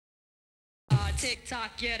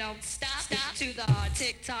TikTok, you don't stop. Stop to the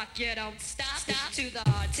TikTok, you don't stop. Stop to the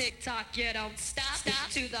TikTok, you don't stop. Stop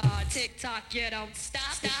to the TikTok, you don't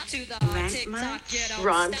stop. Stop to the TikTok, you don't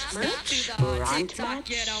Rant stop. much? Stop to the Rant TikTok,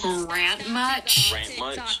 you much? don't stop. Rant much? Rant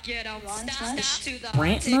much? You don't stop. Stop to the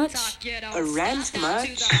Rant much? TikTok, you don't A rant stop.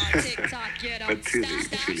 much? Stop to the TikTok, you But don't Thuli,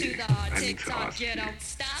 stop. Stop to Thuli, the I need to TikTok, ask you you. don't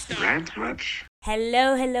stop. Rant much?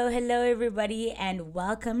 Hello, everybody, and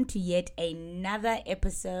welcome to yet another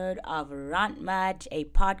episode of Rant Much, a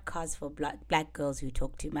podcast for black girls who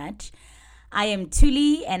talk too much. I am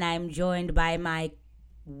Thuli, and I'm joined by my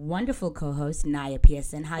wonderful co-host, Nyah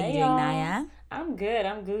Pearson. How are you doing, y'all. Nyah? I'm good.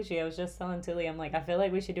 I'm Gucci. I was just telling Thuli, I'm like, I feel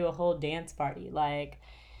like we should do a whole dance party. Like,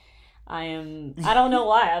 I don't know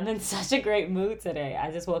why. I'm in such a great mood today. I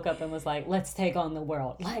just woke up and was like, let's take on the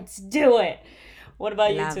world. Let's do it. What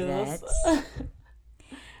about Love you, that. Tools?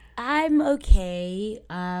 I'm okay.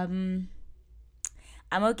 I'm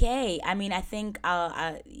okay. I mean, I think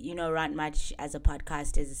Rant Much as a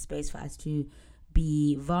podcast is a space for us to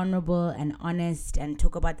be vulnerable and honest and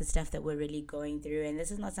talk about the stuff that we're really going through. And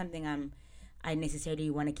this is not something I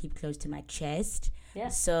necessarily want to keep close to my chest. Yeah.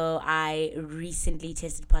 So I recently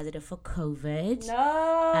tested positive for COVID.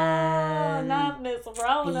 No, not Miss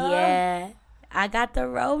Rona. Yeah. I got the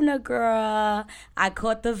Rona, girl. I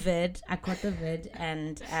caught the vid,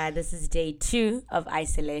 and this is day 2 of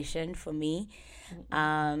isolation for me.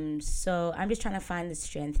 So I'm just trying to find the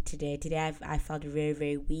strength today. Today I felt very,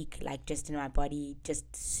 very weak, like just in my body,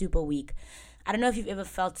 just super weak. I don't know if you've ever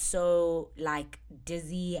felt so like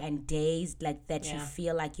dizzy and dazed, like that you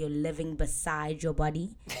feel like you're living beside your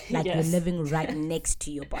body, like Yes. you're living right next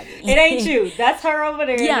to your body. It ain't you. That's her over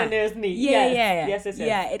there, Yeah. and then there's me. Yeah. Yes.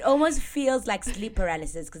 Yeah, it almost feels like sleep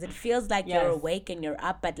paralysis because it feels like you're Yes. awake and you're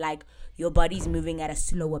up, but like your body's moving at a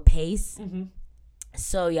slower pace. Mm-hmm.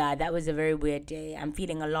 So yeah, that was a very weird day. I'm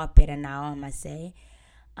feeling a lot better now, I must say.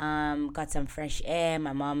 Got some fresh air.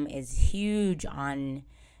 My mom is huge on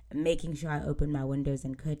making sure I open my windows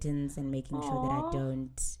and curtains and making sure that I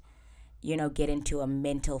don't, get into a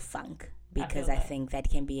mental funk, because I think that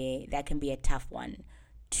can be a tough one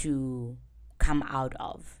to come out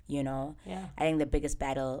of, Yeah. I think the biggest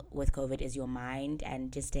battle with COVID is your mind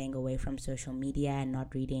and just staying away from social media and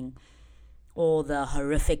not reading all the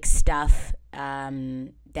horrific stuff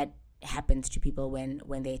that happens to people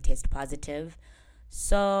when they test positive.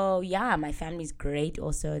 So yeah, my family's great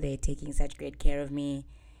also. They're taking such great care of me.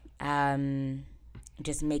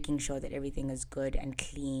 Just making sure that everything is good and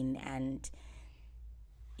clean, and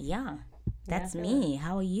that's me.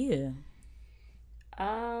 How are you?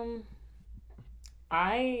 I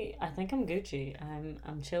think I'm Gucci.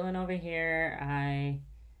 I'm chilling over here. I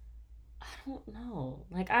don't know.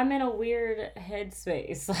 Like, I'm in a weird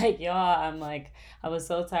headspace. Like, y'all, I was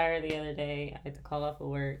so tired the other day. I had to call off of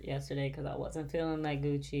work yesterday because I wasn't feeling like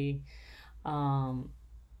Gucci.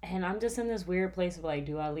 And I'm just in this weird place of like,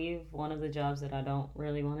 do I leave one of the jobs that I don't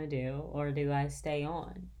really want to do, or do I stay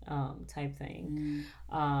on, type thing.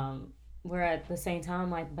 Where at the same time, I'm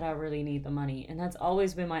like, but I really need the money. And that's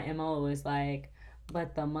always been my MO, is like,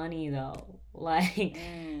 but the money though, like,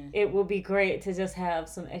 it would be great to just have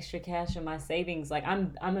some extra cash in my savings. Like,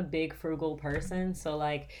 I'm a big frugal person, so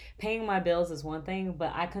like paying my bills is one thing,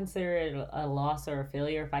 but I consider it a loss or a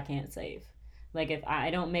failure if I can't save. Like, if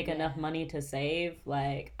I don't make enough money to save,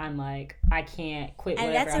 like, I'm like, I can't quit And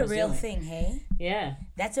whatever that's I a was real doing. thing, hey? Yeah.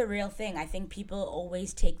 That's a real thing. I think people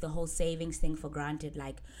always take the whole savings thing for granted.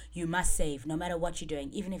 Like, you must save no matter what you're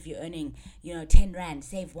doing. Even if you're earning, 10 Rand,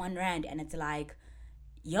 save 1 Rand. And it's like,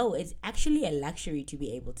 it's actually a luxury to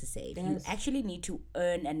be able to save. Yes. You actually need to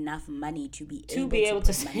earn enough money to be able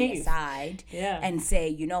to put money save. aside and say,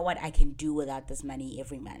 you know what, I can do without this money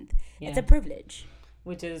every month. Yeah. It's a privilege.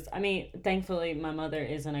 Which is, thankfully, my mother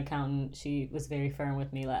is an accountant. She was very firm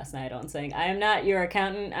with me last night on saying, I am not your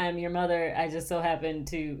accountant. I am your mother. I just so happen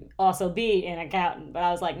to also be an accountant. But I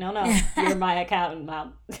was like, no, you're my accountant,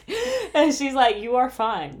 Mom. And she's like, you are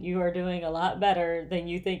fine. You are doing a lot better than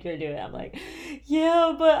you think you're doing. I'm like,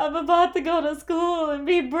 yeah, but I'm about to go to school and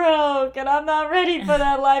be broke, and I'm not ready for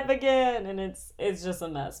that life again. And it's just a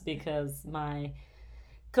mess because my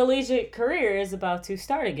collegiate career is about to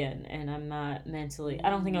start again, and I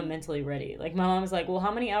don't think I'm mentally ready. Like, my mom's like, well, how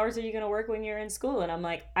many hours are you going to work when you're in school? And I'm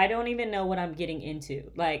like, I don't even know what I'm getting into.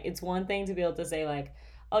 Like, it's one thing to be able to say like,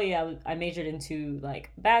 oh yeah, I majored into like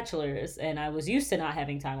bachelor's and I was used to not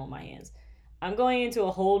having time on my hands. I'm going into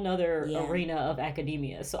a whole nother arena of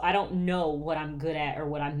academia, so I don't know what I'm good at or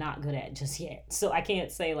what I'm not good at just yet. So I can't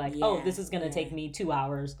say like, this is going to take me 2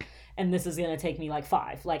 hours and this is going to take me like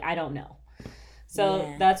 5. Like, I don't know.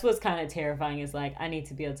 So that's what's kind of terrifying, is like, I need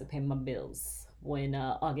to be able to pay my bills. when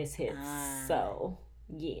August hits. So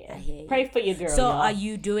yeah, pray for your girl. So y'all.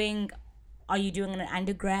 Are you doing an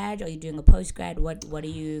undergrad? Are you doing a postgrad? What are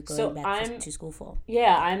you going back to school for?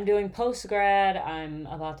 Yeah, I'm doing postgrad. I'm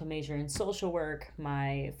about to major in social work.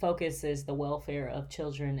 My focus is the welfare of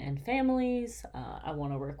children and families. I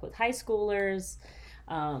want to work with high schoolers.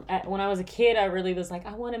 When I was a kid, I really was like,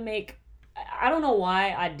 I want to make... I don't know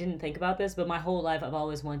why I didn't think about this, but my whole life I've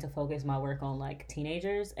always wanted to focus my work on like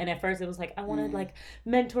teenagers. And at first it was like I wanted like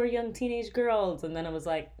mentor young teenage girls, and then it was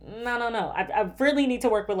like no. I really need to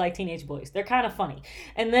work with like teenage boys. They're kind of funny.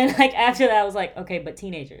 And then like after that I was like, okay, but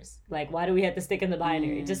teenagers. Like why do we have to stick in the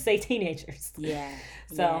binary? Just say teenagers. Yeah.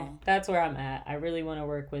 So that's where I'm at. I really want to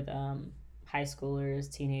work with high schoolers,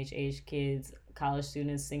 teenage age kids. College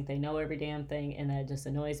students think they know every damn thing, and that just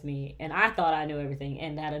annoys me. And I thought I knew everything,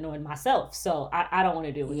 and that annoyed myself. So I don't want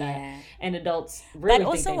to deal with that. And adults really but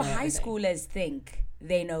also think they know high everything. schoolers think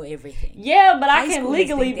they know everything. Yeah, but High I can schoolers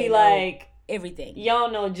legally think they be know like, everything. y'all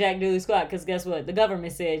know Jack Dooley Squad, because guess what? The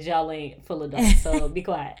government said y'all ain't full adults, so be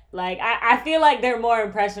quiet. Like, I feel like they're more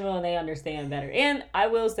impressionable and they understand better. And I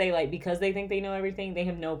will say, like, because they think they know everything, they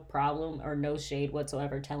have no problem or no shade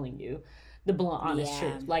whatsoever telling you the blunt, honest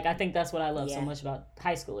truth. Like, I think that's what I love so much about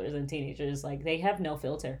high schoolers and teenagers. Like, they have no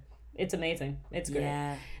filter. It's amazing. It's great.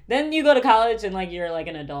 Yeah. Then you go to college and, like, you're, like,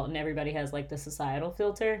 an adult and everybody has, like, the societal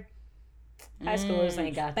filter. High schoolers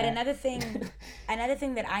ain't got that. But another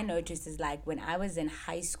thing that I noticed is like when I was in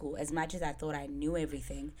high school, as much as I thought I knew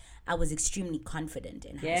everything, I was extremely confident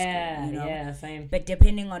in high school. You know? Yeah, same. But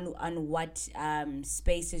depending on what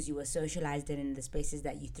spaces you were socialized in the spaces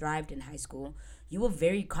that you thrived in high school, you were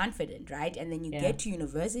very confident, right? And then you get to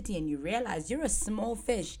university and you realize you're a small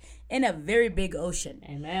fish in a very big ocean.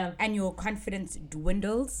 Amen. And your confidence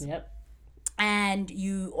dwindles. Yep. And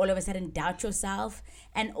you all of a sudden doubt yourself,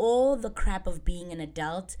 and all the crap of being an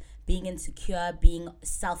adult, being insecure, being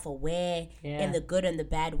self-aware in the good and the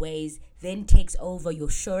bad ways, then takes over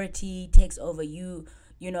your surety, takes over you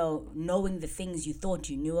know, knowing the things you thought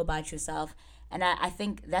you knew about yourself. And I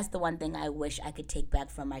think that's the one thing I wish I could take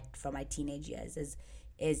back from my teenage years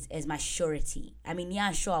is my surety. I mean,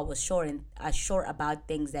 yeah, sure, I was sure about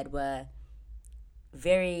things that were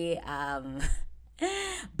very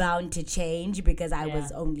bound to change because I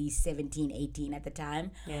was only 17, 18 at the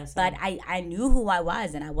time. But I knew who I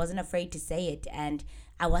was, and I wasn't afraid to say it, and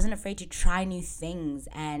I wasn't afraid to try new things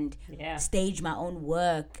and stage my own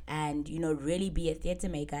work and, you know, really be a theater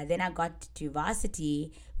maker. Then I got to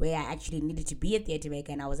varsity where I actually needed to be a theater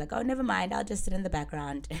maker, and I was like, oh, never mind, I'll just sit in the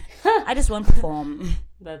background. I just won't perform.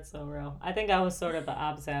 That's so real. I think I was sort of the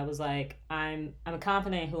opposite. I was like, I'm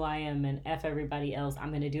confident in who I am, and F everybody else. I'm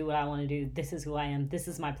going to do what I want to do. This is who I am. This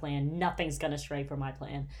is my plan. Nothing's going to stray from my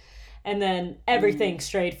plan. And then everything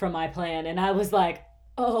strayed from my plan, and I was like,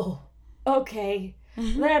 oh, okay.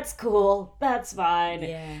 That's cool. That's fine.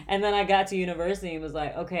 And then I got to university and was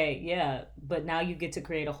like, okay, but now you get to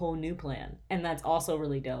create a whole new plan. And that's also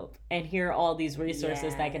really dope. And here are all these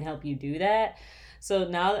resources that can help you do that. So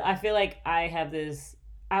now I feel like I have this,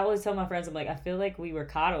 I always tell my friends, I'm like, I feel like we were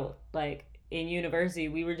coddled. Like in university,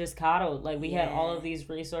 we were just coddled. Like we had all of these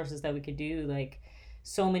resources that we could do, like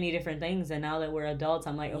so many different things, and now that we're adults,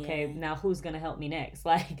 I'm like, okay, now who's gonna help me next?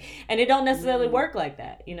 Like, and it don't necessarily work like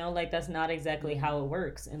that, you know, like that's not exactly how it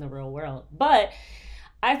works in the real world. But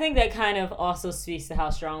I think that kind of also speaks to how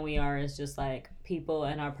strong we are as just like people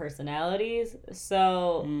and our personalities.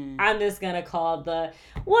 So I'm just gonna call the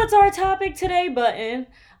 "What's our topic today?" button,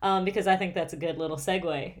 because I think that's a good little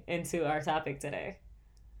segue into our topic today.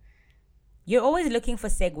 You're always looking for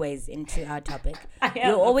segues into our topic.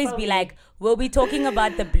 You'll always be like, we'll be talking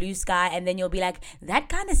about the blue sky, and then you'll be like, that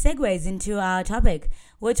kind of segues into our topic.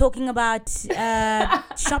 We're talking about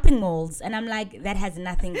shopping malls. And I'm like, that has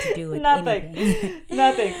nothing to do with anything.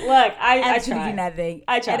 Nothing. Look, I Absolutely try. nothing.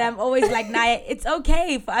 I try. And I'm always like, Nyah, it's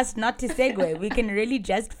okay for us not to segue. We can really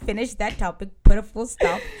just finish that topic, put a full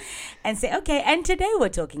stop, and say, okay, and today we're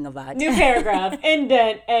talking about... New paragraph,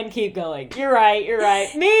 indent, and keep going. You're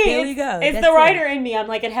right. Me, there we go. It's the writer in me. I'm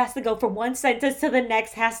like, it has to go from one sentence to the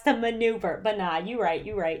next, has to maneuver. But nah, you're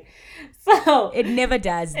right. So... It never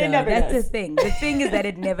does, though. That's the thing. The thing is that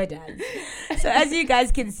it never does. So as you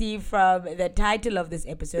guys can see from the title of this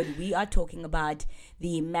episode, we are talking about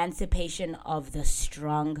the emancipation of the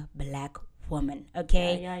strong Black woman.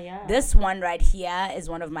 Okay? Yeah. This one right here is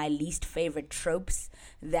one of my least favorite tropes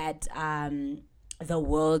that the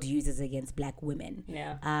world uses against Black women.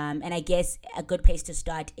 And I guess a good place to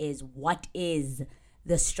start is, what is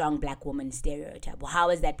the strong Black woman stereotype? Well, how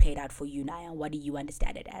is that played out for you, Nyah? What do you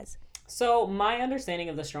understand it as? So my understanding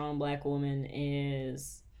of the strong Black woman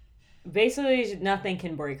is basically nothing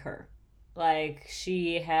can break her. Like,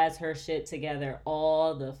 she has her shit together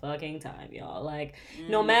all the fucking time, y'all. Like,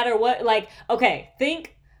 no matter what, like, okay,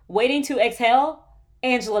 think Waiting to Exhale,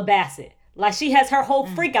 Angela Bassett. Like, she has her whole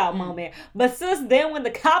freak out moment. But sis, then when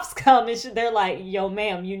the cops come and they're like, yo,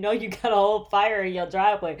 ma'am, you know you got a whole fire in your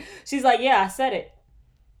driveway. She's like, yeah, I said it.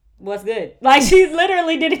 What's good? Like, she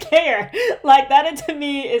literally didn't care. Like, that to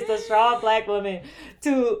me is the strong black woman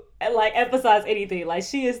to, like, emphasize anything. Like,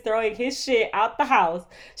 she is throwing his shit out the house.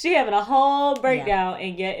 She having a whole breakdown,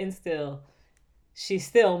 and yet and still, she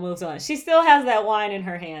still moves on. She still has that wine in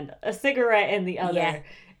her hand, a cigarette in the other,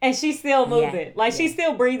 and she's still moving. Like, she's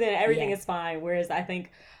still breathing, and everything is fine. Whereas I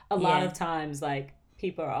think a lot of times, like,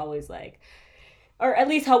 people are always like, or at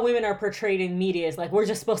least how women are portrayed in media is like, we're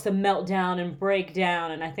just supposed to melt down and break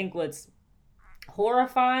down. And I think what's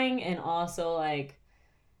horrifying and also, like,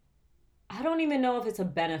 I don't even know if it's a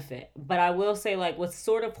benefit, but I will say, like, what's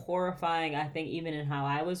sort of horrifying, I think, even in how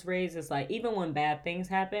I was raised, is like, even when bad things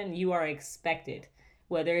happen, you are expected,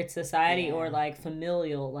 whether it's society or like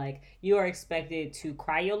familial, like, you are expected to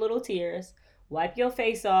cry your little tears, wipe your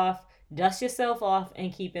face off, dust yourself off,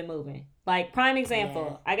 and keep it moving. Like, prime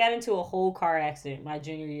example, I got into a whole car accident my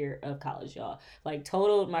junior year of college, y'all. Like,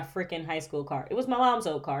 totaled my freaking high school car. It was my mom's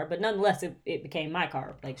old car, but nonetheless, it became my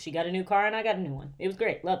car. Like, she got a new car and I got a new one. It was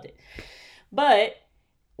great. Loved it. But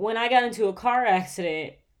when I got into a car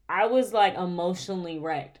accident, I was, like, emotionally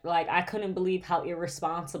wrecked. Like, I couldn't believe how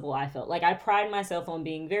irresponsible I felt. Like, I pride myself on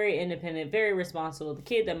being very independent, very responsible. The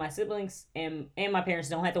kid that my siblings and my parents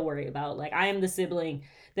don't have to worry about. Like, I am the sibling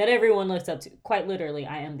that everyone looks up to. Quite literally,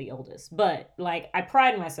 I am the oldest. But, like, I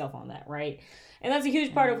pride myself on that, right? And that's a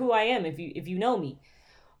huge part of who I am if you know me.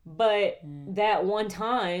 But that one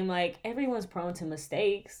time, like, everyone's prone to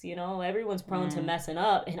mistakes, you know? Everyone's prone to messing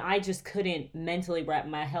up. And I just couldn't mentally wrap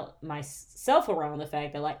myself around the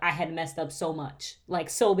fact that, like, I had messed up so much. Like,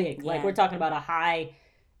 so big. Like, we're talking about a high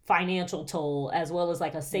financial toll as well as,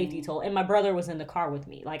 like, a safety toll. And my brother was in the car with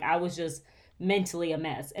me. Like, I was just mentally a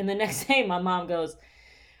mess. And the next day, my mom goes,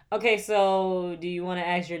 okay, so do you want to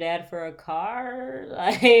ask your dad for a car?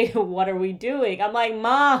 Like, what are we doing? I'm like,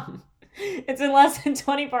 Mom, it's in less than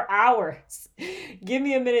 24 hours. Give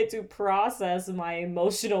me a minute to process my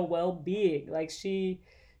emotional well-being. Like, she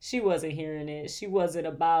wasn't hearing it. She wasn't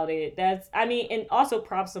about it. And also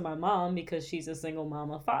props to my mom because she's a single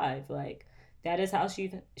mom of 5. Like, that is how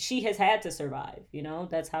she has had to survive, you know?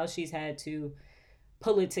 That's how she's had to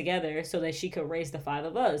pull it together so that she could raise the 5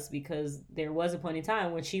 of us, because there was a point in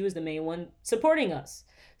time when she was the main one supporting us.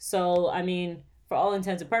 So, I mean, for all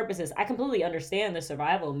intents and purposes, I completely understand the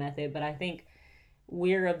survival method, but I think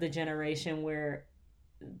we're of the generation where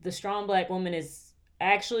the strong black woman is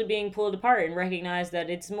actually being pulled apart and recognize that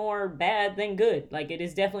it's more bad than good. Like, it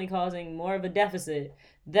is definitely causing more of a deficit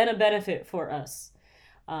than a benefit for us.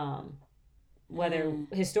 Whether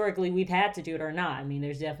historically we've had to do it or not. I mean,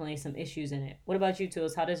 there's definitely some issues in it. What about you,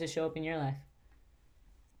 Tools? How does it show up in your life?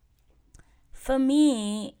 For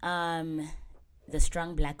me, the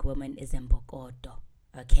strong black woman is Mbokodo,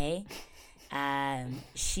 okay?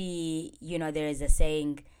 She, you know, there is a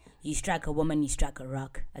saying, you strike a woman, you strike a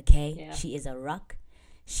rock, okay? Yeah. She is a rock.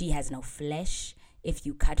 She has no flesh. If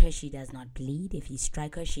you cut her, she does not bleed. If you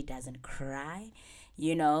strike her, she doesn't cry.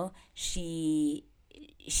 You know, she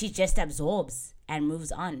just absorbs and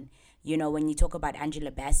moves on. You know, when you talk about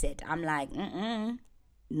Angela Bassett, I'm like,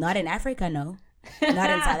 not in Africa, no. Not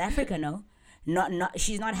in South Africa, no. Not.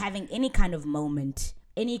 She's not having any kind of moment,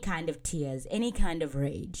 any kind of tears, any kind of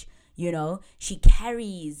rage. You know, she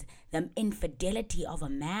carries the infidelity of a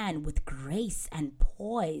man with grace and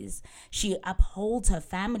poise. She upholds her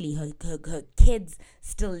family. Her kids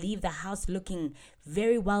still leave the house looking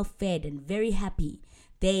very well fed and very happy.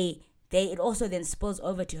 It also then spills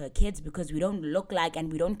over to her kids because we don't look like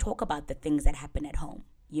and we don't talk about the things that happen at home,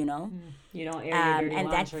 you know? You don't air your dirty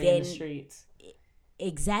laundry in the streets.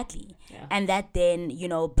 Exactly. Yeah. And that then, you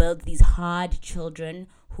know, builds these hard children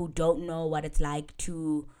who don't know what it's like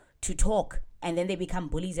to talk. And then they become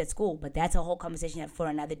bullies at school. But that's a whole conversation for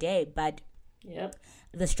another day. But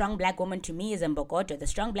the strong black woman to me is Mbokodo. The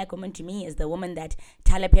strong black woman to me is the woman that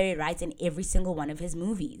Tyler Perry writes in every single one of his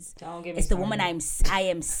movies. Don't get me It's started. the woman I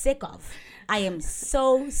am sick of. I am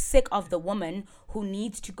so sick of the woman who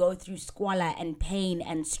needs to go through squalor and pain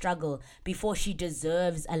and struggle before she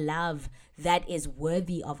deserves a love that is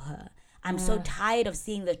worthy of her. I'm so tired of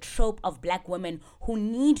seeing the trope of black women who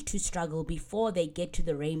need to struggle before they get to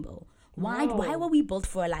the rainbow. Why were we built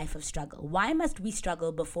for a life of struggle? Why must we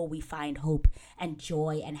struggle before we find hope and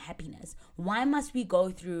joy and happiness? Why must we go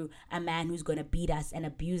through a man who's going to beat us and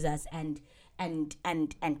abuse us and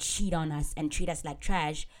and cheat on us and treat us like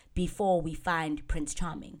trash before we find Prince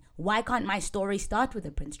Charming? Why can't my story start with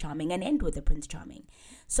a Prince Charming and end with a Prince Charming?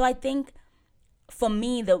 So I think for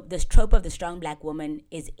me, this trope of the strong black woman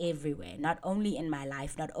is everywhere. Not only in my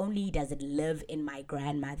life, not only does it live in my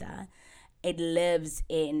grandmother, it lives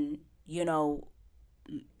in, you know,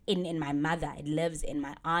 in my mother, it lives in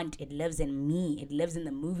my aunt, it lives in me, it lives in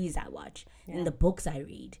the movies I watch, in the books I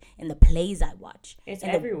read, in the plays I watch, it's in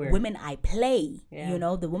everywhere. the women I play, you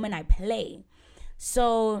know, the women I play.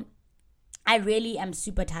 So I really am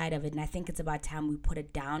super tired of it, and I think it's about time we put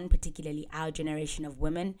it down, particularly our generation of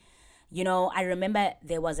women. You know, I remember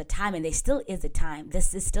there was a time, and there still is a time,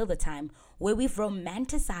 this is still the time, where we've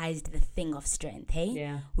romanticized the thing of strength, hey?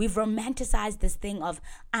 Yeah. We've romanticized this thing of,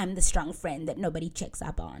 I'm the strong friend that nobody checks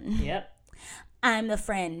up on. Yep. I'm the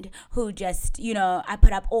friend who just, you know, I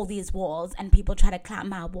put up all these walls and people try to climb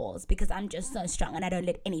my walls because I'm just so strong and I don't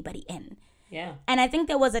let anybody in. Yeah. And I think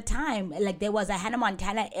there was a time, like there was a Hannah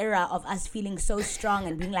Montana era of us feeling so strong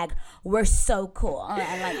and being like, we're so cool.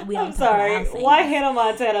 And like, we don't I'm sorry. Why Hannah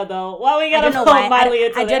Montana though? Why we gotta put Miley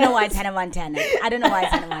into I don't know why it's Hannah Montana. I don't know why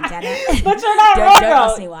it's Hannah Montana. But you're not wrong. Don't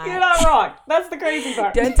ask me why. You're not wrong. That's the crazy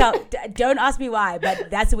part. Don't ask me why, but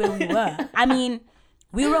that's where we were. I mean,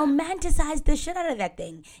 we romanticized the shit out of that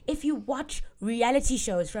thing. If you watch reality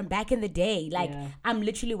shows from back in the day, like I'm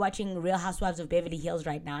literally watching Real Housewives of Beverly Hills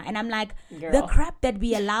right now, and I'm like, girl, the crap that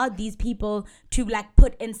we allowed these people to like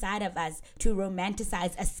put inside of us to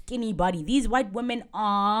romanticize a skinny body. These white women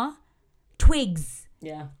are twigs.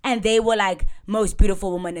 Yeah. And they were like most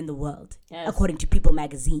beautiful women in the world, according to People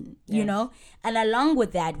magazine, you know? And along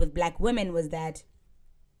with that, with black women, was that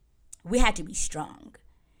we had to be strong.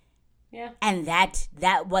 Yeah. And that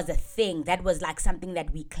was a thing. That was like something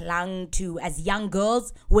that we clung to as young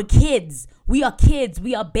girls. We're kids. We are kids.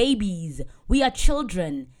 We are babies. We are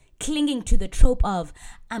children clinging to the trope of,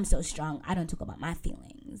 I'm so strong, I don't talk about my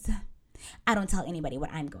feelings. I don't tell anybody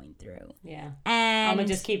what I'm going through. Yeah. And I'm going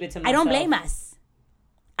to just keep it to myself. I don't blame us.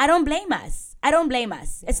 I don't blame us. I don't blame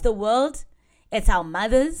us. Yeah. It's the world. It's our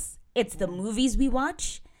mothers. It's the movies we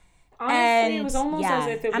watch. Honestly, it was almost as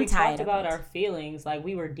if we talked about our feelings, like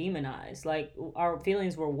we were demonized, like our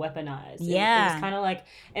feelings were weaponized. Yeah. It was kind of like,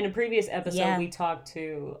 in a previous episode, we talked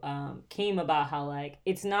to Keem about how, like,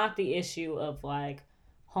 it's not the issue of, like,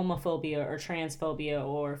 homophobia or transphobia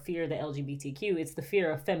or fear of the LGBTQ. It's the fear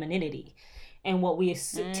of femininity. And what we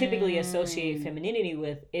typically associate femininity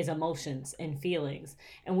with is emotions and feelings.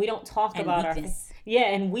 And we don't talk about weakness.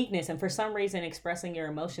 And weakness. And for some reason, expressing your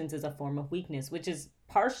emotions is a form of weakness, which is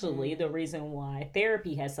partially the reason why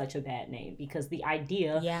therapy has such a bad name, because the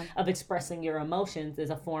idea of expressing your emotions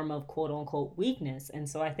is a form of quote unquote weakness. And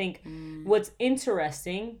so I think what's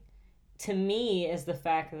interesting to me is the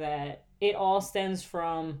fact that it all stems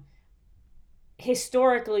from,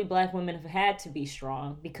 historically, black women have had to be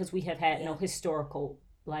strong because we have had no historical,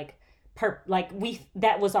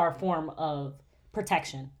 that was our form of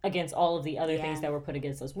protection against all of the other things that were put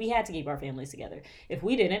against us. We had to keep our families together. If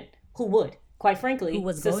we didn't, who would? Quite frankly, who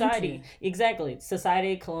was society. Exactly.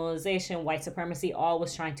 Society, colonization, white supremacy, all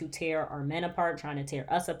was trying to tear our men apart, trying to tear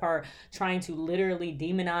us apart, trying to literally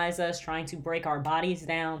demonize us, trying to break our bodies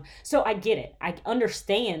down. So I get it. I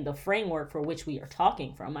understand the framework for which we are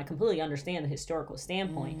talking from. I completely understand the historical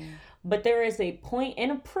standpoint. But there is a point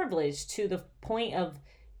and a privilege to the point of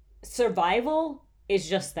survival. Is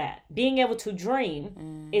just that. Being able to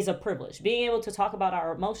dream is a privilege. Being able to talk about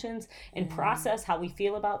our emotions and process how we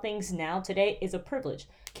feel about things now today is a privilege.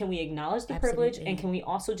 Can we acknowledge the privilege? And can we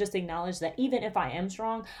also just acknowledge that even if I am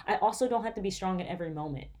strong, I also don't have to be strong in every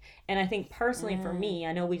moment. And I think personally for me,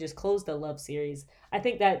 I know we just closed the love series. I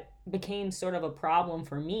think that became sort of a problem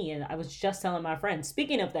for me. And I was just telling my friend,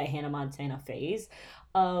 speaking of that Hannah Montana phase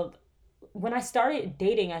of when I started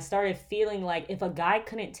dating, I started feeling like if a guy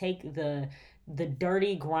couldn't take the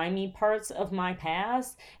dirty, grimy parts of my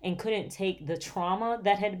past and couldn't take the trauma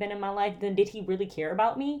that had been in my life, then did he really care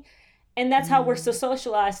about me? And that's how we're so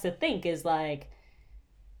socialized to think, is like,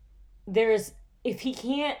 if he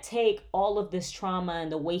can't take all of this trauma and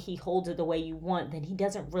the way he holds it the way you want, then he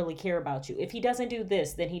doesn't really care about you. If he doesn't do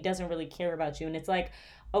this, then he doesn't really care about you. And it's like,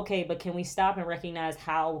 okay, but can we stop and recognize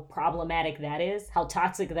how problematic that is, how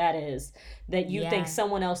toxic that is, that you think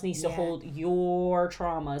someone else needs to hold your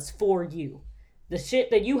traumas for you? The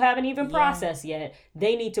shit that you haven't even processed yet,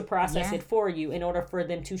 they need to process it for you in order for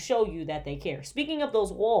them to show you that they care. Speaking of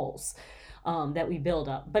those walls that we build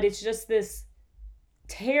up, but it's just this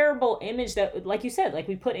terrible image that, like you said, like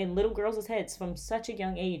we put in little girls' heads from such a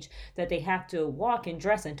young age that they have to walk and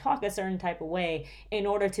dress and talk a certain type of way in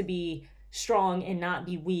order to be strong and not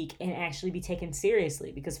be weak and actually be taken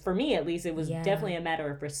seriously. Because for me, at least, it was definitely a matter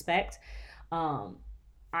of respect.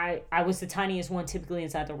 I was the tiniest one typically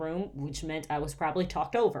inside the room, which meant I was probably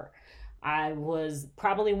talked over. I was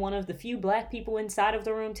probably one of the few black people inside of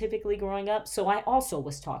the room typically growing up, so I also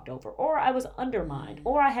was talked over, or I was undermined,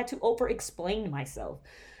 or I had to over-explain myself.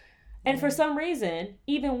 And for some reason,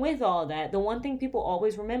 even with all that, the one thing people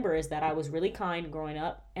always remember is that I was really kind growing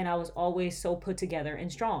up, and I was always so put together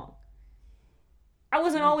and strong. I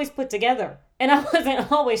wasn't always put together, and I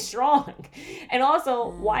wasn't always strong. And also,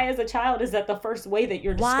 why as a child is that the first way that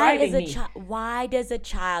you're describing me? Why does a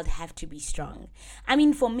child have to be strong? I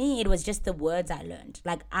mean, for me, it was just the words I learned.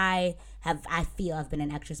 Like, I feel I've been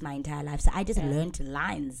an actress my entire life, so I just learned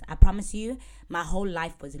lines. I promise you, my whole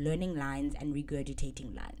life was learning lines and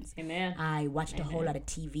regurgitating lines. Amen. I watched a whole lot of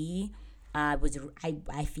TV. I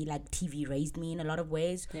feel like TV raised me in a lot of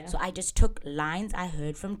ways. Yeah. So I just took lines I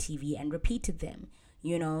heard from TV and repeated them.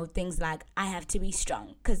 You know, things like, I have to be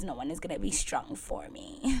strong because no one is going to be strong for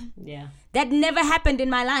me. Yeah. That never happened in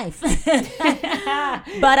my life.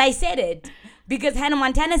 But I said it because Hannah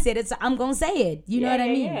Montana said it, so I'm going to say it. You know what I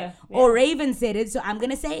mean? Yeah. Or Raven said it, so I'm going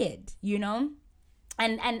to say it, you know?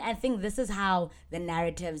 And I think this is how the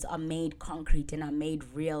narratives are made concrete and are made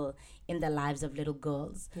real in the lives of little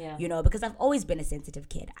girls. Yeah. You know, because I've always been a sensitive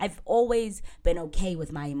kid. I've always been okay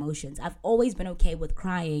with my emotions. I've always been okay with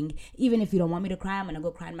crying. Even if you don't want me to cry, I'm going to go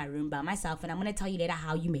cry in my room by myself, and I'm going to tell you later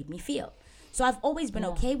how you made me feel. So I've always been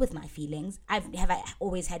okay with my feelings. Have I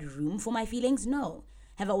always had room for my feelings? No.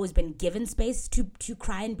 Have I always been given space to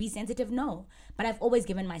cry and be sensitive? No. But I've always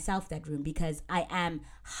given myself that room because I am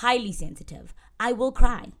highly sensitive. I will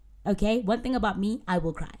cry, okay? One thing about me, I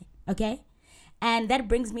will cry, okay? And that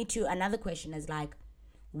brings me to another question is like,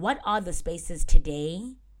 what are the spaces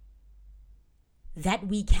today that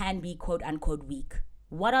we can be quote unquote weak?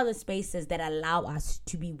 What are the spaces that allow us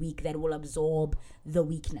to be weak, that will absorb the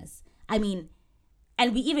weakness? I mean,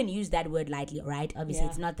 and we even use that word lightly, right? Obviously,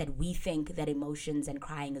 it's not that we think that emotions and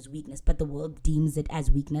crying is weakness, but the world deems it as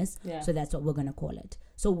weakness. Yeah. So that's what we're going to call it.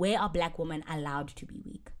 So where are black women allowed to be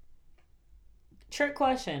weak? Trick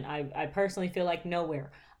question. I personally feel like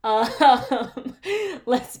nowhere.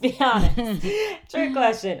 Let's be honest. Trick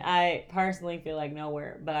question. I personally feel like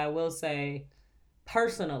nowhere, but I will say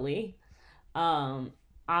personally,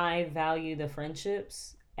 I value the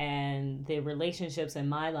friendships and the relationships in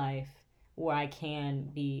my life where I can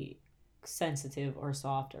be sensitive or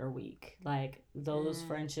soft or weak. Like those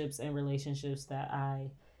friendships and relationships that I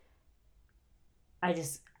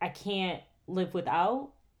can't live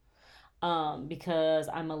without, because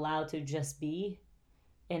I'm allowed to just be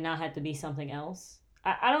and not have to be something else.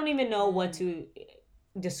 I don't even know what to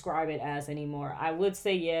describe it as anymore. I would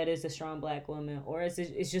say, it is a strong black woman, or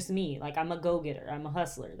it's just me. Like, I'm a go-getter. I'm a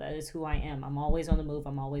hustler. That is who I am. I'm always on the move.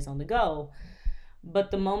 I'm always on the go.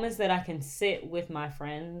 But the moments that I can sit with my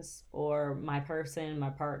friends or my person,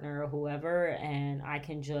 my partner, or whoever, and I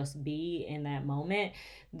can just be in that moment,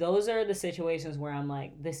 those are the situations where I'm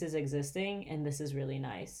like, this is existing and this is really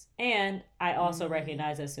nice. And I also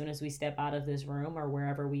recognize as soon as we step out of this room or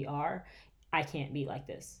wherever we are, I can't be like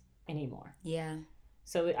this anymore. Yeah.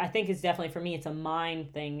 So I think it's definitely, for me, it's a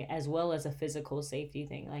mind thing as well as a physical safety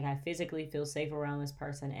thing. Like, I physically feel safe around this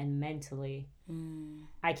person, and mentally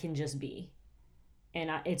I can just be. And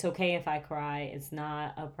it's okay if I cry. It's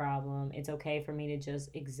not a problem. It's okay for me to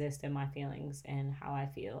just exist in my feelings and how I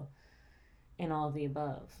feel and all of the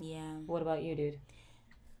above. Yeah. What about you, dude?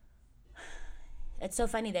 It's so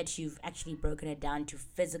funny that you've actually broken it down to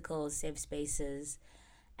physical safe spaces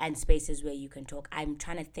and spaces where you can talk. I'm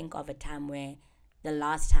trying to think of a time where the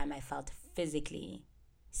last time I felt physically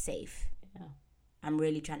safe. Yeah. I'm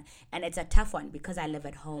really trying. And it's a tough one because I live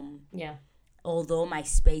at home. Yeah. Although my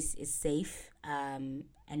space is safe, and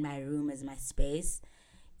my room is my space,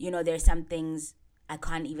 you know, there's some things I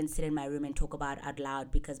can't even sit in my room and talk about out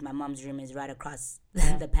loud because my mom's room is right across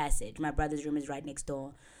the passage. My brother's room is right next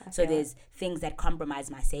door. So there's things that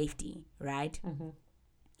compromise my safety, right? Mm-hmm.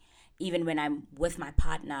 Even when I'm with my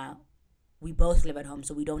partner, we both live at home,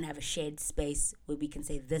 so we don't have a shared space where we can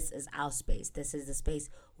say, this is our space. This is the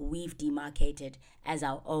space we've demarcated as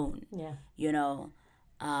our own, you know?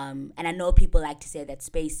 And I know people like to say that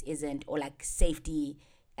space isn't, or like safety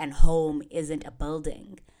and home isn't a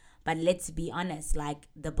building. But let's be honest, like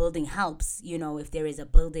the building helps, you know, if there is a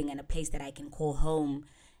building and a place that I can call home,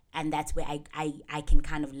 and that's where I can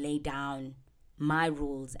kind of lay down my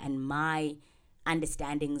rules and my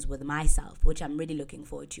understandings with myself, which I'm really looking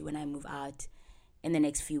forward to when I move out in the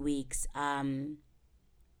next few weeks.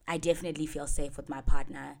 I definitely feel safe with my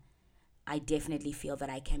partner. I definitely feel that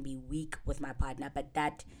I can be weak with my partner, but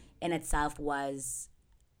that in itself was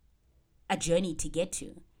a journey to get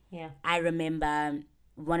to. Yeah. I remember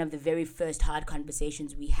one of the very first hard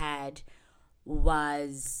conversations we had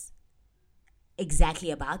was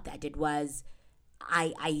exactly about that. It was,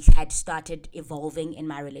 I had started evolving in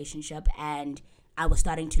my relationship, and I was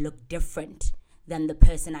starting to look different than the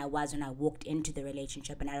person I was when I walked into the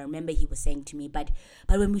relationship. And I remember he was saying to me, but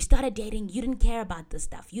when we started dating, you didn't care about this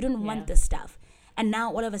stuff. You didn't want this stuff. And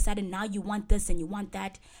now all of a sudden, now you want this and you want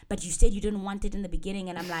that, but you said you didn't want it in the beginning.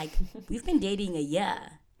 And I'm like, we've been dating a year.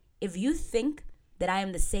 If you think that I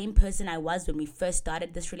am the same person I was when we first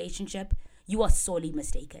started this relationship, you are sorely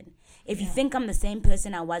mistaken. If you think I'm the same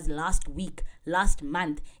person I was last week, last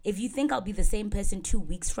month, if you think I'll be the same person 2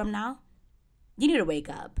 weeks from now, you need to wake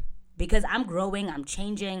up. Because I'm growing, I'm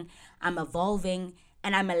changing, I'm evolving,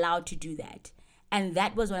 and I'm allowed to do that. And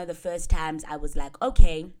that was one of the first times I was like,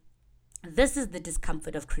 okay, this is the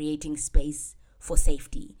discomfort of creating space for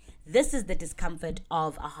safety. This is the discomfort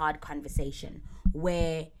of a hard conversation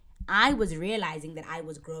where I was realizing that I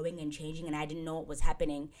was growing and changing and I didn't know what was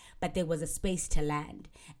happening, but there was a space to land.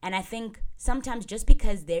 And I think sometimes just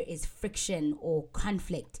because there is friction or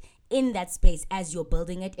conflict in that space as you're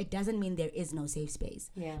building it, it doesn't mean there is no safe space.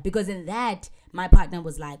 Yeah. Because in that, my partner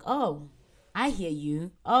was like, oh, I hear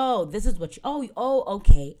you. Oh, this is what you,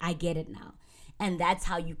 okay, I get it now. And that's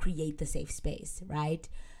how you create the safe space, right?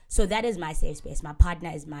 So that is my safe space. My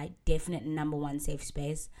partner is my definite number one safe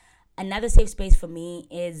space. Another safe space for me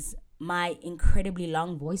is my incredibly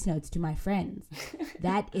long voice notes to my friends.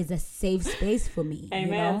 That is a safe space for me. Amen,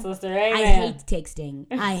 you know? sister. Amen. I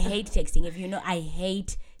hate texting. If you know, I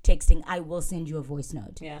hate texting. I will send you a voice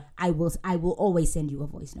note. Yeah. I will always send you a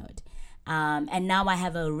voice note. And now I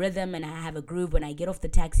have a rhythm and I have a groove. When I get off the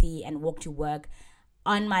taxi and walk to work,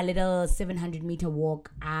 on my little 700-meter walk,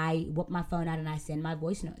 I whip my phone out and I send my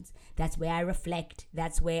voice notes. That's where I reflect.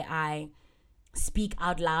 That's where I speak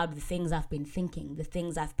out loud the things I've been thinking, the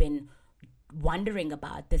things I've been wondering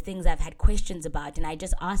about, the things I've had questions about, and I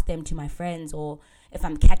just ask them to my friends, or if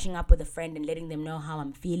I'm catching up with a friend and letting them know how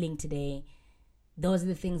I'm feeling today, those are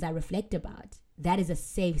the things I reflect about. That is a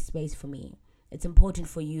safe space for me. It's important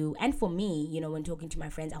for you and for me, you know, when talking to my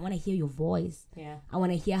friends, I want to hear your voice. Yeah. I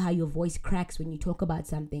want to hear how your voice cracks when you talk about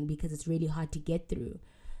something, because it's really hard to get through,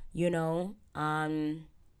 you know.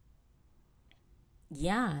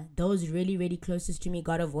 Yeah, those really, really closest to me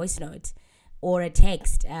got a voice note or a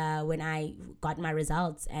text when I got my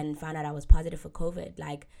results and found out I was positive for COVID.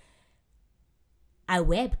 Like, I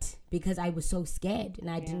wept because I was so scared and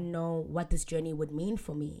I didn't know what this journey would mean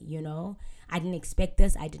for me, you know. I didn't expect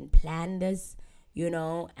this. I didn't plan this, you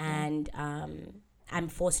know, and I'm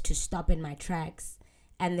forced to stop in my tracks.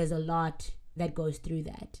 And there's a lot that goes through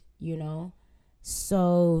that, you know.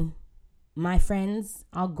 So my friends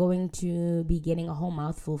are going to be getting a whole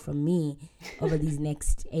mouthful from me over these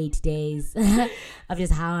next 8 days of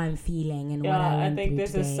just how I'm feeling and what I went think through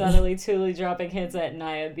this today. is subtly Thuli dropping hints at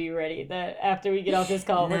Nyah. Be ready that after we get off this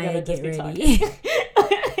call, we're going to just be ready. talking.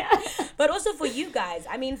 But also for you guys,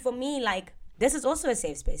 I mean, for me, like, this is also a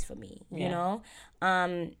safe space for me, you know?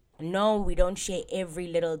 No, we don't share every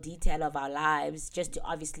little detail of our lives, just to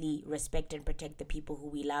obviously respect and protect the people who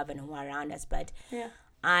we love and who are around us. But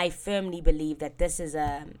I firmly believe that this is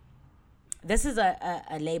a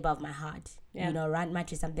labor of my heart. Yeah. You know, Rant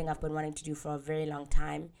Match is something I've been wanting to do for a very long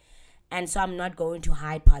time. And so I'm not going to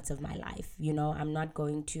hide parts of my life, you know? I'm not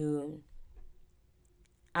going to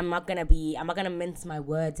mince my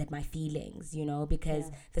words at my feelings, you know,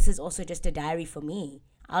 because this is also just a diary for me.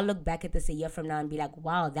 I'll look back at this a year from now and be like,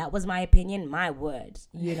 wow, that was my opinion, my words,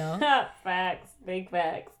 you know? Facts, big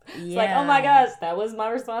facts. Yeah. It's like, oh my gosh, that was my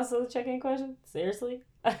response to the check-in question? Seriously?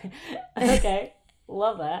 Okay,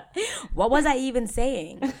 love that. What was I even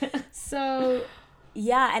saying? So,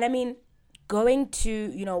 yeah, and I mean, going to,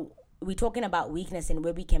 you know, we're talking about weakness and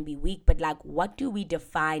where we can be weak, but like, what do we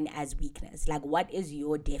define as weakness? Like, what is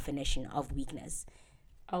your definition of weakness?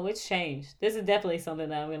 Oh, it's changed. This is definitely something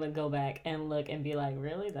that I'm going to go back and look and be like,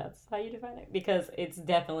 really? That's how you define it? Because it's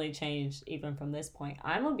definitely changed even from this point.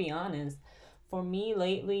 I'm going to be honest. For me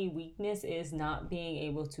lately, weakness is not being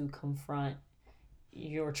able to confront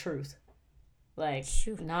your truth. Like,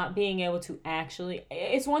 not being able to actually...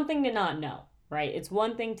 It's one thing to not know, right? It's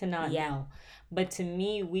one thing to not know. But to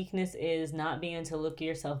me, weakness is not being able to look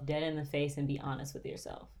yourself dead in the face and be honest with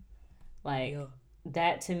yourself. Like...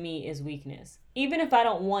 That to me is weakness. Even if I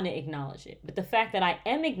don't want to acknowledge it. But the fact that I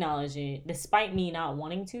am acknowledging it, despite me not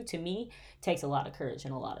wanting to me, takes a lot of courage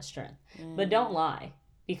and a lot of strength. But don't lie,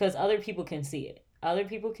 because other people can see it. Other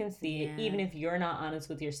people can see it, even if you're not honest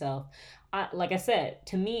with yourself. Like I said,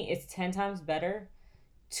 to me, it's 10 times better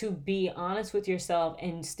to be honest with yourself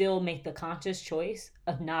and still make the conscious choice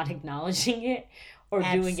of not acknowledging it or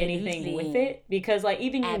doing anything with it. Because like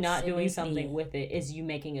even you not doing something with it is you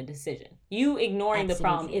making a decision. You ignoring the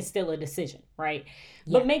problem is still a decision, right?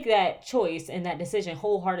 But make that choice and that decision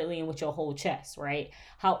wholeheartedly and with your whole chest, right?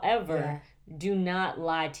 However, do not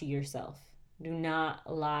lie to yourself. Do not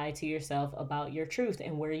lie to yourself about your truth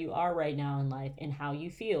and where you are right now in life and how you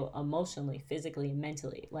feel emotionally, physically, and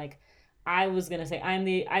mentally. Like I was gonna say, I'm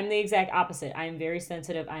the exact opposite. I am very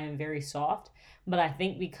sensitive. I am very soft. But I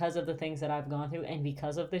think because of the things that I've gone through and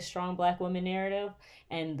because of this strong Black woman narrative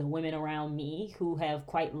and the women around me who have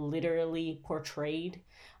quite literally portrayed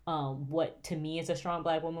what to me is a strong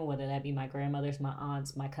Black woman, whether that be my grandmothers, my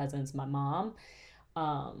aunts, my cousins, my mom,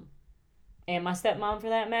 and my stepmom for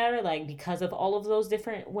that matter, like because of all of those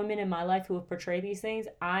different women in my life who have portrayed these things,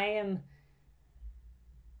 I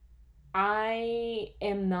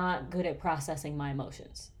am not good at processing my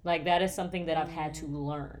emotions. Like that is something that I've had to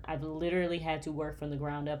learn. I've literally had to work from the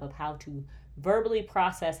ground up of how to verbally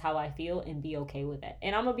process how I feel and be okay with it.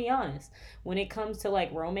 And I'm gonna be honest, when it comes to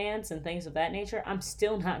like romance and things of that nature, I'm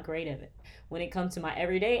still not great at it. When it comes to my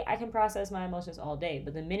everyday, I can process my emotions all day.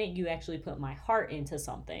 But the minute you actually put my heart into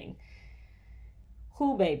something,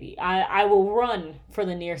 baby, I will run for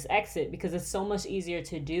the nearest exit because it's so much easier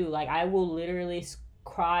to do. Like I will literally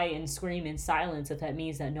cry and scream in silence if that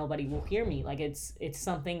means that nobody will hear me. Like it's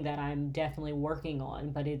something that I'm definitely working on,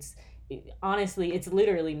 but honestly it's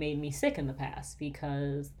literally made me sick in the past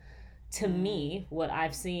because to me what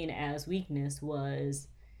I've seen as weakness was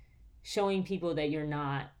showing people that you're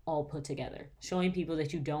not all put together, showing people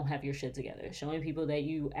that you don't have your shit together, showing people that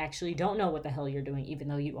you actually don't know what the hell you're doing even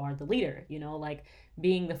though you are the leader, like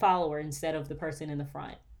being the follower instead of the person in the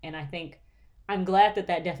front. And I think I'm glad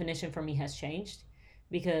that definition for me has changed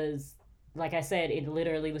because like I said, it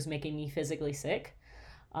literally was making me physically sick,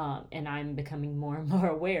 and I'm becoming more and more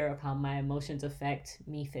aware of how my emotions affect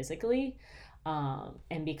me physically.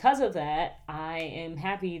 And because of that, I am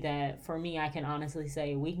happy that for me, I can honestly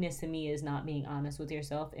say weakness to me is not being honest with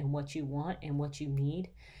yourself and what you want and what you need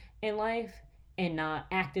in life and not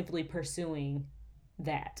actively pursuing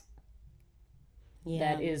that. Yeah.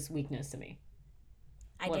 That is weakness to me.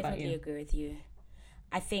 I definitely agree with you.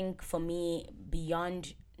 I think for me,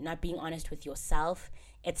 beyond not being honest with yourself,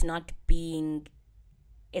 it's not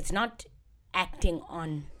acting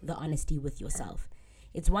on the honesty with yourself.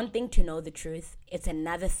 It's one thing to know the truth. It's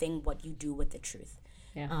another thing what you do with the truth.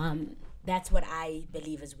 Yeah. That's what I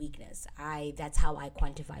believe is weakness. That's how I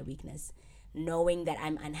quantify weakness. Knowing that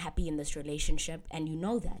I'm unhappy in this relationship and you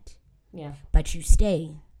know that. Yeah. But you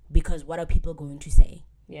stay because what are people going to say?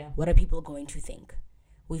 Yeah. What are people going to think?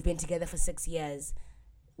 We've been together for 6 years.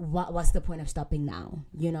 What's the point of stopping now?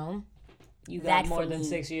 You got that more than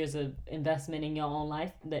 6 years of investment in your own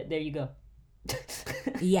life. There you go.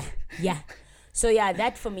 Yeah. So yeah,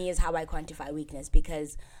 that for me is how I quantify weakness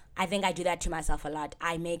because I think I do that to myself a lot.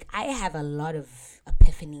 I have a lot of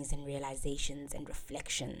epiphanies and realizations and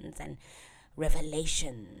reflections and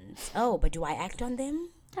revelations. Oh, but do I act on them?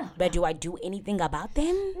 No. But do I do anything about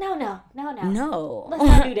them? No. No. Let's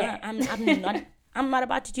not do that. I'm not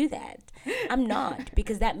about to do that. I'm not,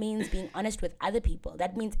 because that means being honest with other people.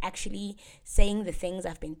 That means actually saying the things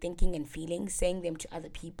I've been thinking and feeling, saying them to other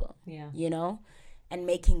people. Yeah. And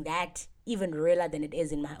making that even realer than it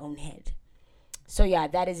is in my own head. So yeah,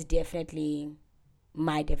 that is definitely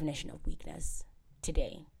my definition of weakness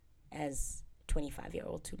today as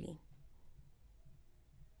 25-year-old Thuli.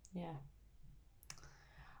 Yeah.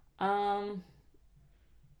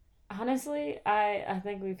 Honestly, I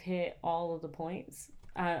think we've hit all of the points.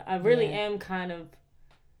 I really am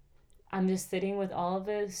I'm just sitting with all of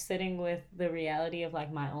this, sitting with the reality of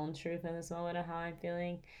like my own truth in this moment of how I'm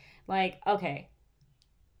feeling. Like, okay,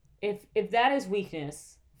 if that is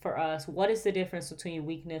weakness for us, what is the difference between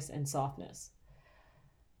weakness and softness?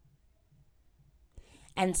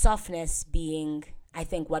 And softness being, I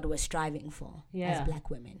think, what we're striving for as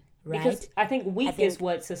Black women, right? Because I think weak is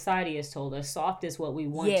what society has told us. Soft is what we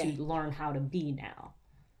want to learn how to be now.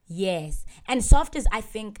 Yes. And soft is, I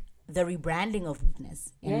think, the rebranding of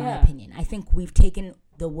weakness, in my opinion. I think we've taken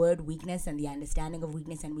the word weakness and the understanding of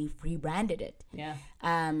weakness and we've rebranded it. Yeah.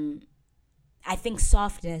 I think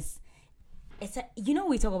softness, we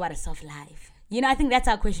talk about a soft life. I think that's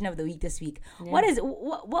our question of the week this week. Yeah. What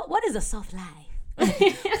is a soft life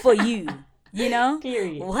for you?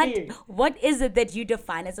 Period. What is it that you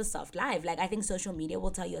define as a soft life? Like, I think social media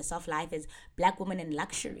will tell you a soft life is Black woman in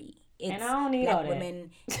luxury. And It's I don't need all black that.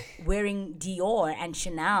 women wearing Dior and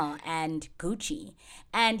Chanel and Gucci.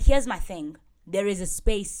 And here's my thing. There is a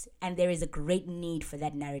space and there is a great need for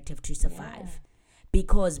that narrative to survive.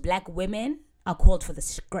 Because black women are called for the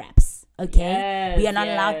scraps. Okay? Yes, We are not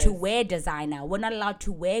allowed to yes. wear designer. We're not allowed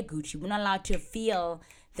to wear Gucci. We're not allowed to feel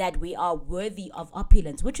that we are worthy of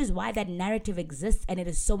opulence, which is why that narrative exists and it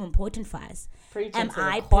is so important for us. Preaching Am to the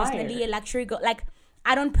I choir. personally a luxury girl? Like,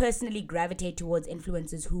 I don't personally gravitate towards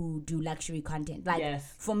influencers who do luxury content. Like,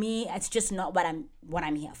 Yes. for me, it's just not what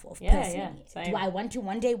I'm here for. Yeah, personally, yeah, same. do I want to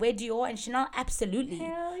one day wear Dior and Chanel? Absolutely.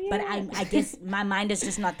 Hell yeah. But I guess my mind is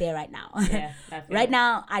just not there right now. Yeah, I feel Right it.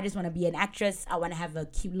 now, I just want to be an actress. I want to have a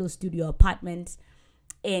cute little studio apartment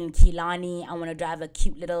in Kilani. I want to drive a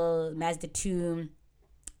cute little Mazda 2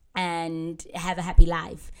 and have a happy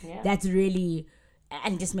life. Yeah. That's really,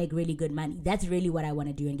 and just make really good money. That's really what I want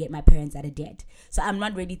to do and get my parents out of debt. So I'm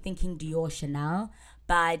not really thinking Dior, Chanel,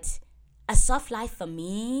 but a soft life for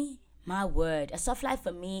me, my word, a soft life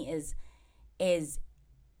for me is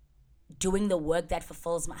doing the work that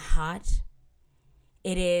fulfills my heart.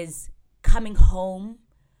 It is coming home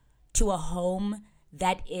to a home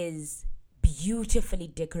that is beautifully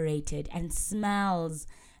decorated and smells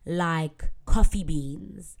like coffee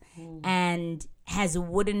beans and has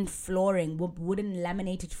wooden flooring, wooden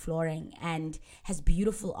laminated flooring, and has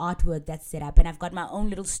beautiful artwork that's set up. And I've got my own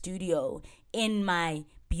little studio in my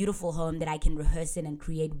beautiful home that I can rehearse in and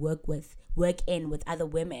create work in with other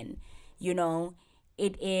women. You know,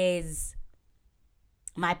 it is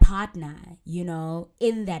my partner, you know,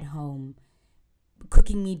 in that home,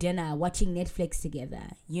 cooking me dinner, watching Netflix together,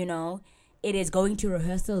 you know. It is going to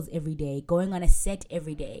rehearsals every day, going on a set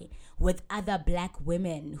every day with other black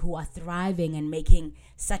women who are thriving and making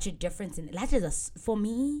such a difference. For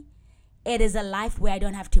me, it is a life where I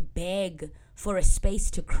don't have to beg for a space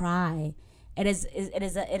to cry. It is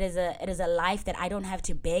a life that I don't have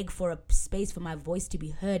to beg for a space for my voice to be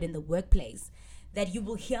heard in the workplace. That you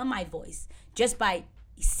will hear my voice just by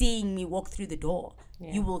seeing me walk through the door.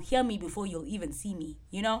 Yeah. You will hear me before you'll even see me,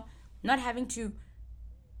 you know? Not having to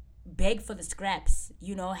beg for the scraps,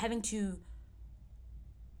 you know, having to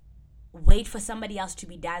wait for somebody else to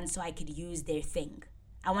be done so I could use their thing.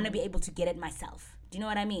 I want to be able to get it myself. Do you know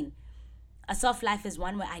what I mean? A soft life is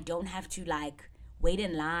one where I don't have to like wait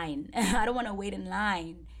in line. I don't want to wait in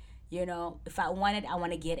line. You know, if I want it, I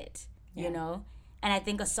want to get it, you know? And I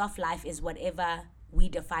think a soft life is whatever we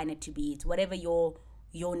define it to be. It's whatever your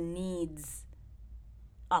needs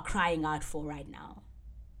are crying out for right now.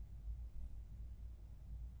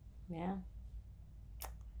 Yeah.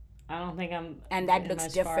 I don't think I'm. And that much looks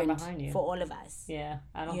far different behind you. for all of us. Yeah,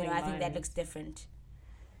 I don't. You know, think I think mine that is. looks different.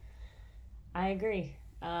 I agree.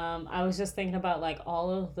 I was just thinking about like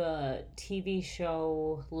all of the TV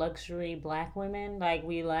show luxury black women. Like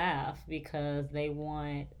we laugh because they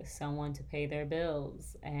want someone to pay their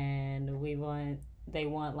bills, and they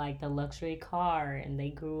want like the luxury car, and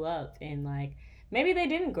they grew up in like maybe they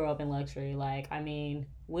didn't grow up in luxury. Like I mean,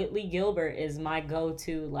 Whitley Gilbert is my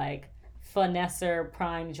go-to like finesser,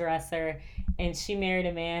 prime dresser, and she married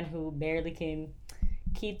a man who barely can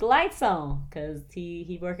keep the lights on because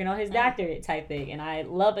he working on his doctorate type thing. And I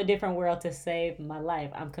love A Different World to save my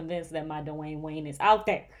life. I'm convinced that my Dwayne Wayne is out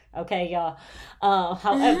there. Okay, y'all.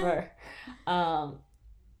 However,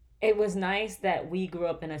 it was nice that we grew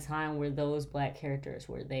up in a time where those black characters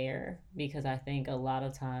were there, because I think a lot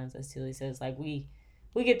of times, as Tilly says, like we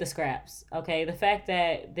get the scraps. Okay, the fact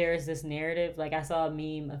that there's this narrative, like I saw a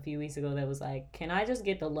meme a few weeks ago that was like, can I just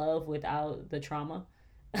get the love without the trauma?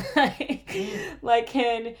 Like,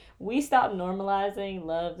 can we stop normalizing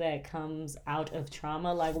love that comes out of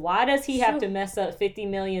trauma? Like, why does he have to mess up 50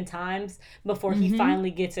 million times before he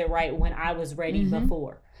finally gets it right when I was ready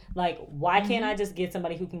before? Like, why can't I just get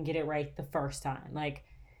somebody who can get it right the first time? Like,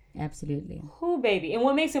 absolutely. who, baby? And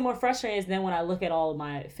what makes it more frustrating is then when I look at all of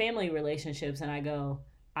my family relationships and I go,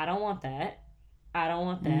 I don't want that. I don't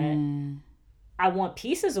want that. I want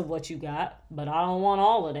pieces of what you got, but I don't want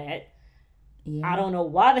all of that. I don't know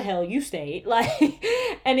why the hell you stayed. Like,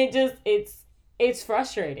 and it's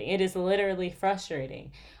frustrating. It is literally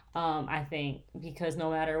frustrating. I think because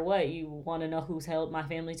no matter what, you want to know who's held my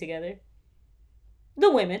family together?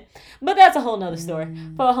 The women. But that's a whole nother story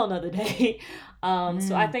for a whole nother day.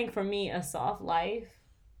 So I think for me, a soft life,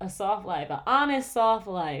 an honest soft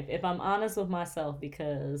life, if I'm honest with myself,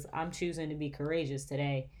 because I'm choosing to be courageous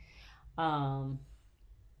today,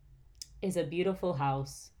 is a beautiful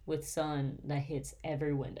house with sun that hits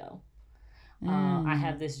every window. I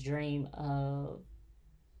have this dream of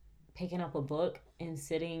picking up a book and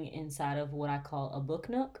sitting inside of what I call a book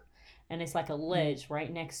nook and it's like a ledge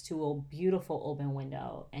right next to a beautiful open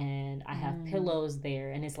window, and I have pillows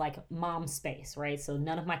there, and it's like mom space, right? So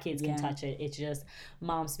none of my kids can touch it. It's just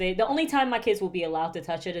mom space. The only time my kids will be allowed to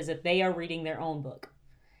touch it is if they are reading their own book,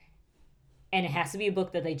 and it has to be a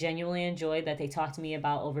book that they genuinely enjoy, that they talk to me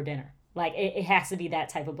about over dinner. Like, it has to be that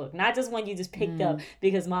type of book, not just one you just picked up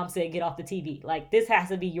because mom said get off the TV. Like, this has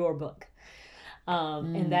to be your book.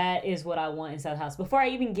 And that is what I want inside the house. Before I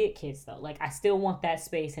even get kids, though, like, I still want that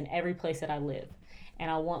space in every place that I live.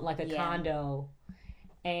 And I want, like, a condo.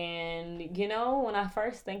 And, you know, when I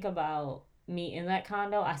first think about me in that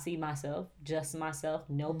condo, I see myself, just myself,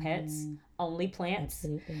 no pets, only plants.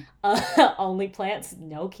 Only plants,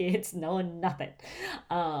 no kids, no nothing.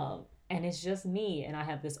 And it's just me. And I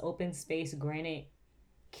have this open space granite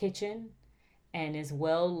kitchen. And it's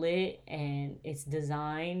well lit. And it's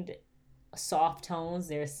designed soft tones.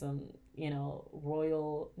 There's some, you know,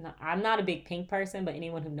 royal. I'm not a big pink person, but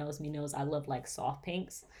anyone who knows me knows I love like soft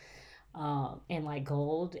pinks, and like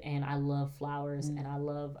gold, and I love flowers, and I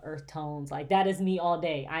love earth tones. Like, that is me all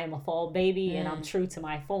day. I am a fall baby, and I'm true to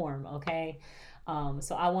my form. Okay,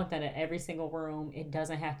 so I want that in every single room. It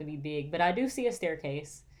doesn't have to be big, but I do see a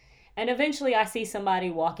staircase. And eventually I see somebody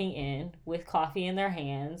walking in with coffee in their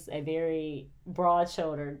hands, a very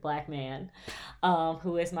broad-shouldered black man,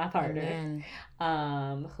 who is my partner,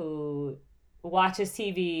 who watches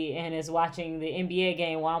TV and is watching the NBA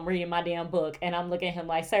game while I'm reading my damn book. And I'm looking at him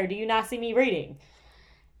like, sir, do you not see me reading?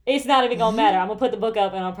 It's not even going to matter. I'm going to put the book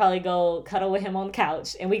up and I'll probably go cuddle with him on the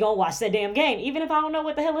couch. And we going to watch that damn game, even if I don't know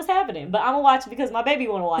what the hell is happening. But I'm going to watch it because my baby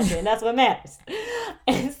want to watch it. And that's what matters.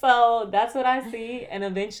 And so that's what I see. And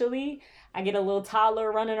eventually I get a little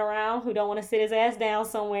toddler running around who don't want to sit his ass down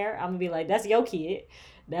somewhere. I'm going to be like, that's your kid.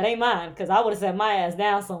 That ain't mine, because I would have sat my ass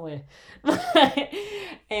down somewhere.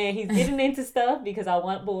 And he's getting into stuff because I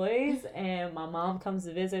want boys. And my mom comes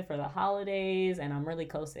to visit for the holidays. And I'm really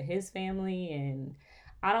close to his family. And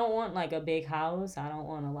I don't want like a big house. I don't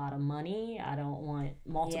want a lot of money. I don't want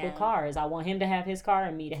multiple cars. I want him to have his car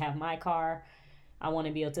and me to have my car. I want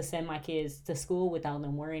to be able to send my kids to school without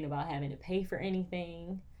them worrying about having to pay for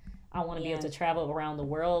anything. I want to be able to travel around the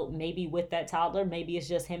world, maybe with that toddler. Maybe it's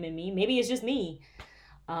just him and me. Maybe it's just me.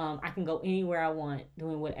 I can go anywhere I want,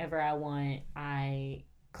 doing whatever I want. I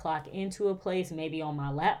clock into a place, maybe on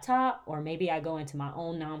my laptop, or maybe I go into my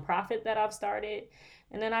own nonprofit that I've started,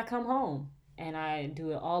 and then I come home. And I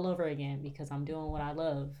do it all over again because I'm doing what I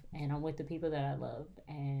love and I'm with the people that I love.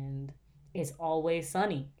 And it's always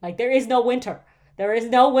sunny. Like, there is no winter. There is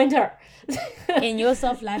no winter. In your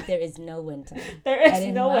soft life, there is no winter. There is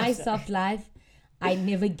and no winter. In my soft life, I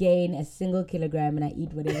never gain a single kilogram and I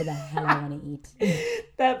eat whatever the hell I want to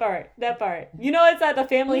eat. That part. You know, it's at the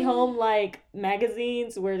family home, like,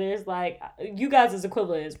 magazines where there's, like, you guys'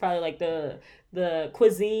 equivalent is probably, like, the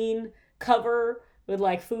cuisine cover with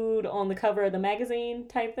like food on the cover of the magazine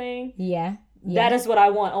type thing. Yeah. That is what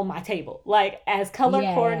I want on my table. Like, as color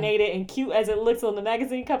coordinated and cute as it looks on the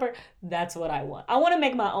magazine cover, that's what I want. I want to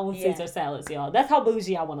make my own Caesar salads, y'all. That's how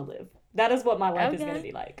bougie I want to live. That is what my life is going to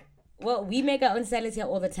be like. Well, we make our own salads here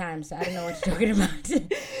all the time, so I don't know what you're talking about.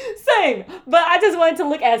 Same. But I just wanted to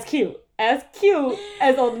look as cute as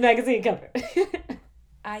on the magazine cover.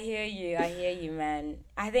 I hear you, man.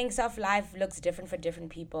 I think soft life looks different for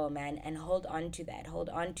different people, man. And hold on to that. Hold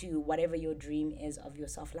on to whatever your dream is of your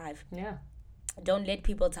soft life. Yeah. Don't let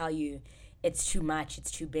people tell you it's too much,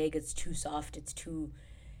 it's too big, it's too soft, that's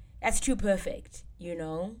too perfect, you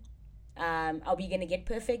know? Are we going to get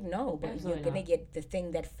perfect? No, but Absolutely you're going to get the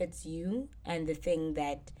thing that fits you and the thing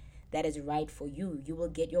that is right for you. You will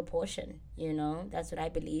get your portion, you know? That's what I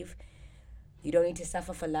believe. You don't need to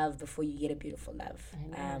suffer for love before you get a beautiful love.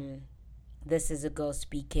 This is a girl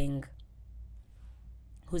speaking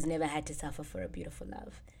who's never had to suffer for a beautiful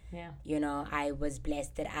love. Yeah. You know, I was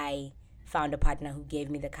blessed that I found a partner who gave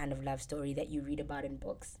me the kind of love story that you read about in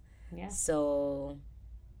books. Yeah. So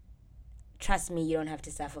trust me, you don't have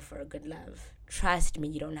to suffer for a good love. Trust me,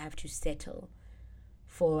 you don't have to settle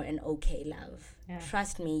for an okay love. Yeah.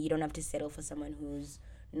 Trust me, you don't have to settle for someone who's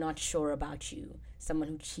not sure about you, someone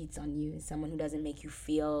who cheats on you, someone who doesn't make you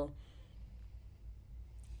feel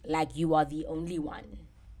like you are the only one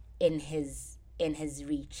in his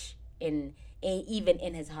reach, even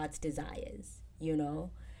in his heart's desires, you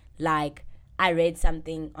know? Like, I read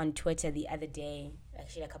something on Twitter the other day,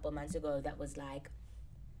 actually a couple of months ago, that was like,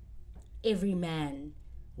 every man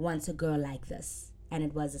wants a girl like this. And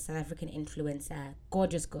it was a South African influencer,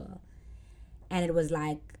 gorgeous girl. And it was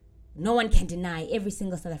like, no one can deny every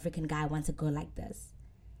single South African guy wants a girl like this.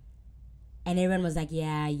 And everyone was like,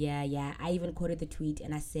 yeah. I even quoted the tweet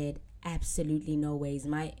and I said, absolutely no ways.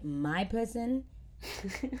 My person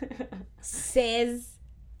says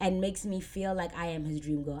and makes me feel like I am his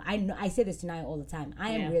dream girl. I know I say this to Nyah all the time. I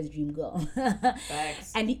am his dream girl.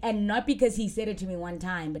 Facts. And not because he said it to me one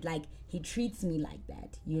time, but like he treats me like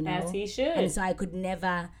that, you know? As he should. And so I could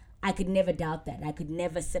never doubt that. I could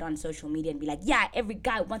never sit on social media and be like, yeah, every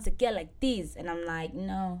guy wants a girl like this. And I'm like,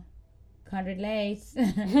 no, can't relate.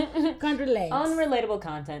 Can't relate. Unrelatable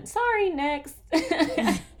content. Sorry, next.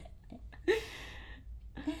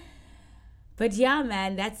 But yeah,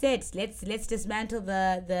 man, that's it. Let's dismantle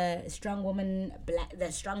the strong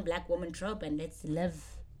black woman trope, and let's live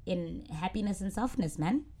in happiness and softness,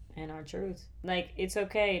 man. And our truth. Like, it's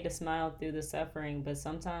okay to smile through the suffering, but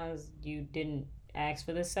sometimes you didn't ask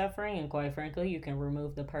for the suffering, and quite frankly, you can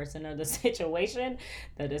remove the person or the situation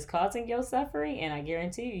that is causing your suffering, and I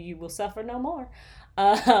guarantee you will suffer no more.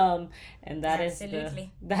 And that's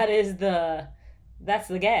the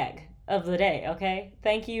gag of the day. Okay,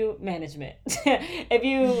 thank you, management. If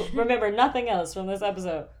you remember nothing else from this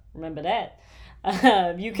episode, remember that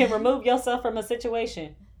you can remove yourself from a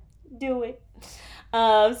situation. Do it.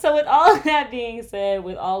 So with all that being said,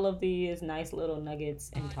 with all of these nice little nuggets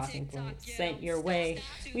and talking points sent your way,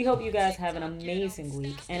 we hope you guys have an amazing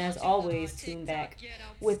week. And as always, tune back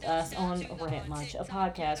with us on Rant Much, a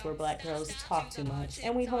podcast where black girls talk too much.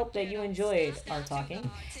 And we hope that you enjoyed our talking.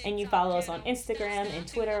 And you follow us on Instagram and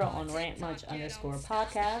Twitter on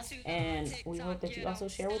rantmuch_podcast. And we hope that you also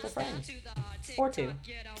share with a friend or two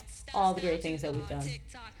all the great things that we've done.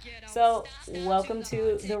 So, welcome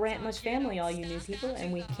to the Rant Much family, all you new people,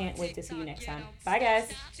 and we can't wait to see you next time. Bye, guys.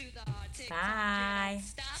 Bye.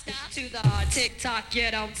 To the TikTok, you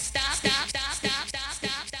don't stop.